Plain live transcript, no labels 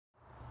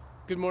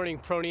Good morning,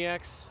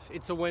 Proniacs.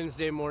 It's a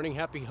Wednesday morning.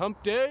 Happy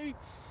hump day.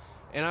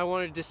 And I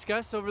want to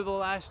discuss over the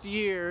last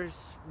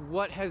years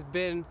what has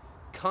been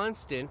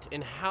constant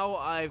and how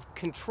I've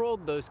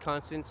controlled those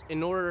constants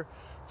in order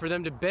for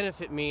them to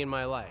benefit me in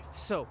my life.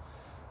 So,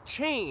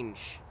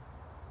 change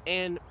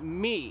and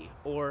me,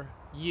 or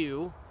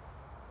you,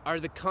 are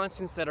the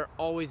constants that are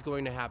always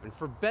going to happen.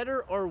 For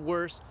better or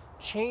worse,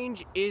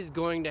 change is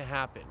going to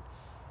happen.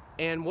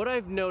 And what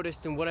I've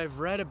noticed and what I've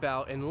read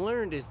about and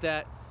learned is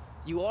that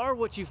you are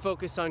what you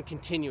focus on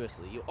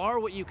continuously. You are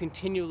what you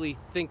continually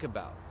think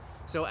about.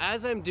 So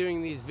as I'm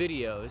doing these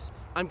videos,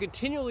 I'm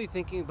continually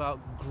thinking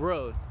about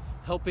growth,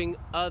 helping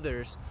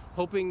others,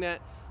 hoping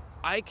that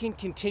I can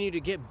continue to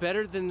get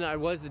better than I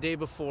was the day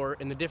before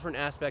in the different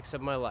aspects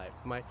of my life.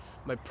 My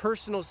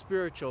personal,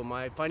 spiritual,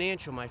 my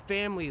financial, my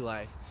family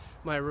life,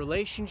 my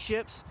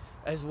relationships,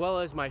 as well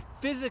as my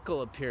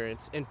physical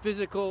appearance and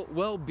physical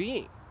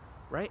well-being,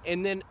 right?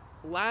 And then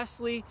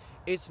lastly,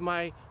 it's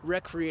my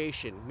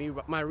recreation,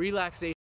 my relaxation.